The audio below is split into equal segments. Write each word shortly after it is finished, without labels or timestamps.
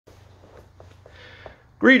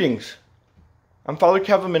Greetings. I'm Father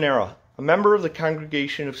Kevin Mannara, a member of the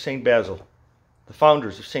Congregation of St. Basil, the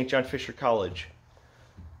founders of St. John Fisher College.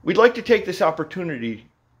 We'd like to take this opportunity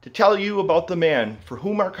to tell you about the man for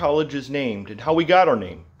whom our college is named and how we got our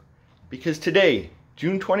name, because today,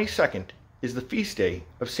 June 22nd, is the feast day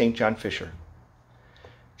of St. John Fisher.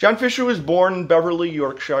 John Fisher was born in Beverly,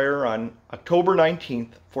 Yorkshire on October 19,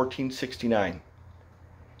 1469.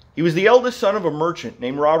 He was the eldest son of a merchant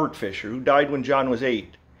named Robert Fisher, who died when John was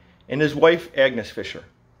 8, and his wife Agnes Fisher.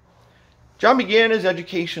 John began his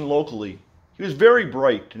education locally. He was very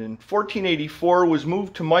bright, and in 1484 was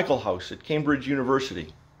moved to Michael House at Cambridge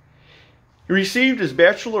University. He received his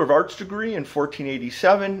Bachelor of Arts degree in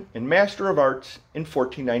 1487 and Master of Arts in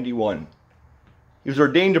 1491. He was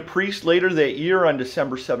ordained a priest later that year on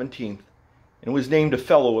December 17th and was named a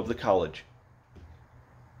Fellow of the College.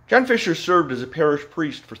 John Fisher served as a parish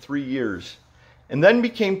priest for 3 years and then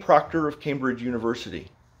became proctor of Cambridge University.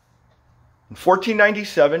 In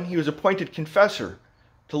 1497, he was appointed confessor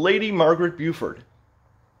to Lady Margaret Beaufort.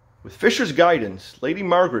 With Fisher's guidance, Lady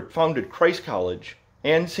Margaret founded Christ College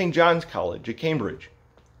and St. John's College at Cambridge.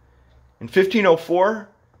 In 1504,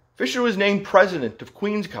 Fisher was named president of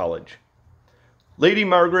Queen's College. Lady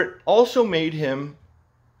Margaret also made him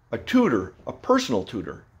a tutor, a personal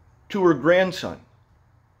tutor, to her grandson.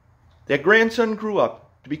 That grandson grew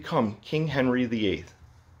up to become King Henry VIII.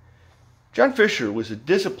 John Fisher was a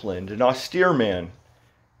disciplined and austere man,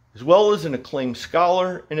 as well as an acclaimed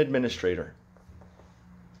scholar and administrator.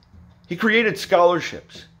 He created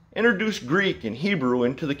scholarships, introduced Greek and Hebrew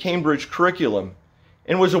into the Cambridge curriculum,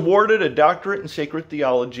 and was awarded a doctorate in sacred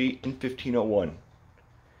theology in 1501.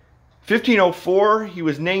 1504, he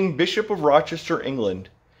was named Bishop of Rochester, England,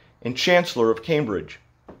 and Chancellor of Cambridge.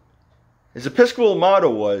 His episcopal motto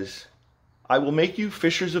was, "I will make you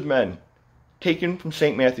fishers of men," taken from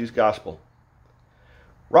St. Matthew's Gospel.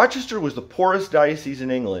 Rochester was the poorest diocese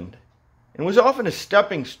in England and was often a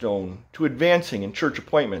stepping stone to advancing in church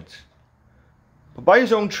appointments. But by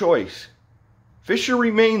his own choice, Fisher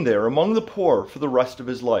remained there among the poor for the rest of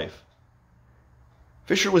his life.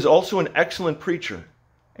 Fisher was also an excellent preacher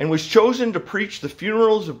and was chosen to preach the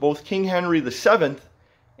funerals of both King Henry VII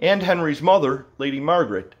and Henry's mother, Lady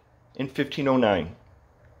Margaret, in 1509.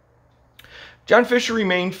 John Fisher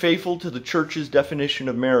remained faithful to the Church's definition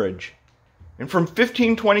of marriage, and from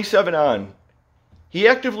 1527 on, he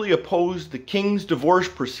actively opposed the king's divorce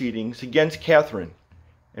proceedings against Catherine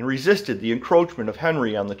and resisted the encroachment of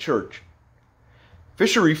Henry on the Church.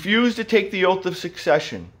 Fisher refused to take the oath of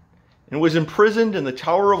succession and was imprisoned in the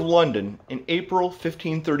Tower of London in April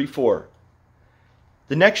 1534.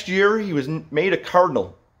 The next year, he was made a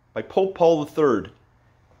cardinal by Pope Paul III,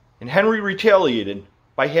 and Henry retaliated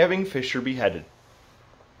by having Fisher beheaded.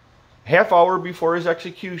 A half hour before his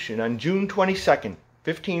execution on June 22,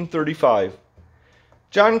 1535,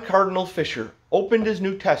 John Cardinal Fisher opened his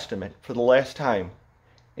New Testament for the last time,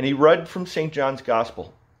 and he read from St. John's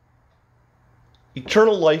Gospel.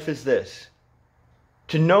 "Eternal life is this,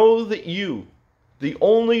 to know that you, the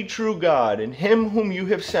only true God, and him whom you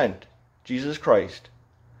have sent, Jesus Christ.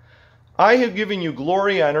 I have given you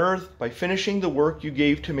glory on earth by finishing the work you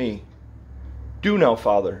gave to me. Do now,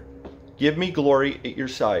 Father, give me glory at your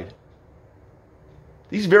side."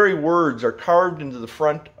 These very words are carved into the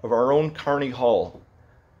front of our own Carney Hall,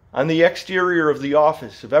 on the exterior of the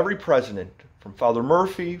office of every president, from Father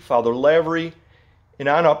Murphy, Father Lavery, and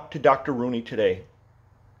on up to Dr. Rooney today.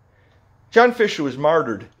 John Fisher was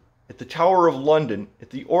martyred at the Tower of London at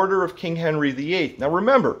the order of King Henry VIII. Now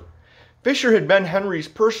remember, Fisher had been Henry's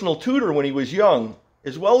personal tutor when he was young,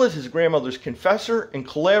 as well as his grandmother's confessor and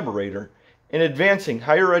collaborator in advancing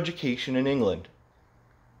higher education in England.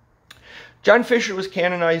 John Fisher was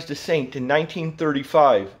canonized a saint in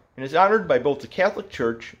 1935 and is honored by both the Catholic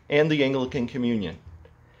Church and the Anglican Communion.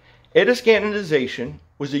 At his canonization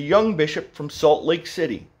was a young bishop from Salt Lake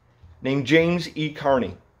City named James E.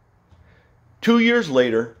 Carney. 2 years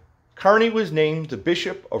later, Carney was named the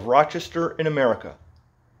Bishop of Rochester in America.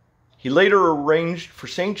 He later arranged for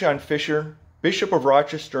St. John Fisher, Bishop of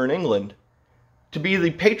Rochester in England, to be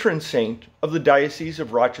the patron saint of the Diocese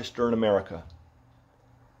of Rochester in America.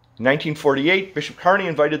 In 1948, Bishop Carney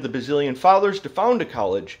invited the Basilian Fathers to found a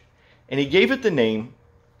college, and he gave it the name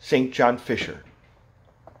St. John Fisher.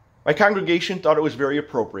 My congregation thought it was very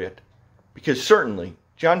appropriate, because certainly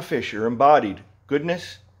John Fisher embodied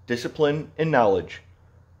goodness, discipline, and knowledge,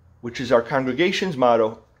 which is our congregation's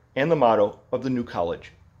motto and the motto of the new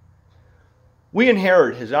college. We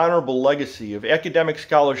inherit his honorable legacy of academic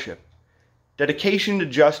scholarship, dedication to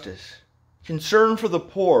justice, concern for the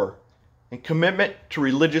poor, and commitment to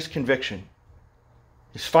religious conviction.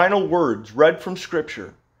 His final words, read from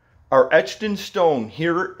Scripture, are etched in stone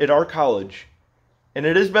here at our college, and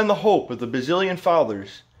it has been the hope of the Basilian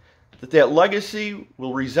Fathers that legacy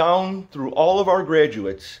will resound through all of our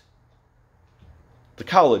graduates. The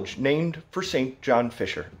college named for St. John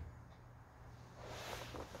Fisher.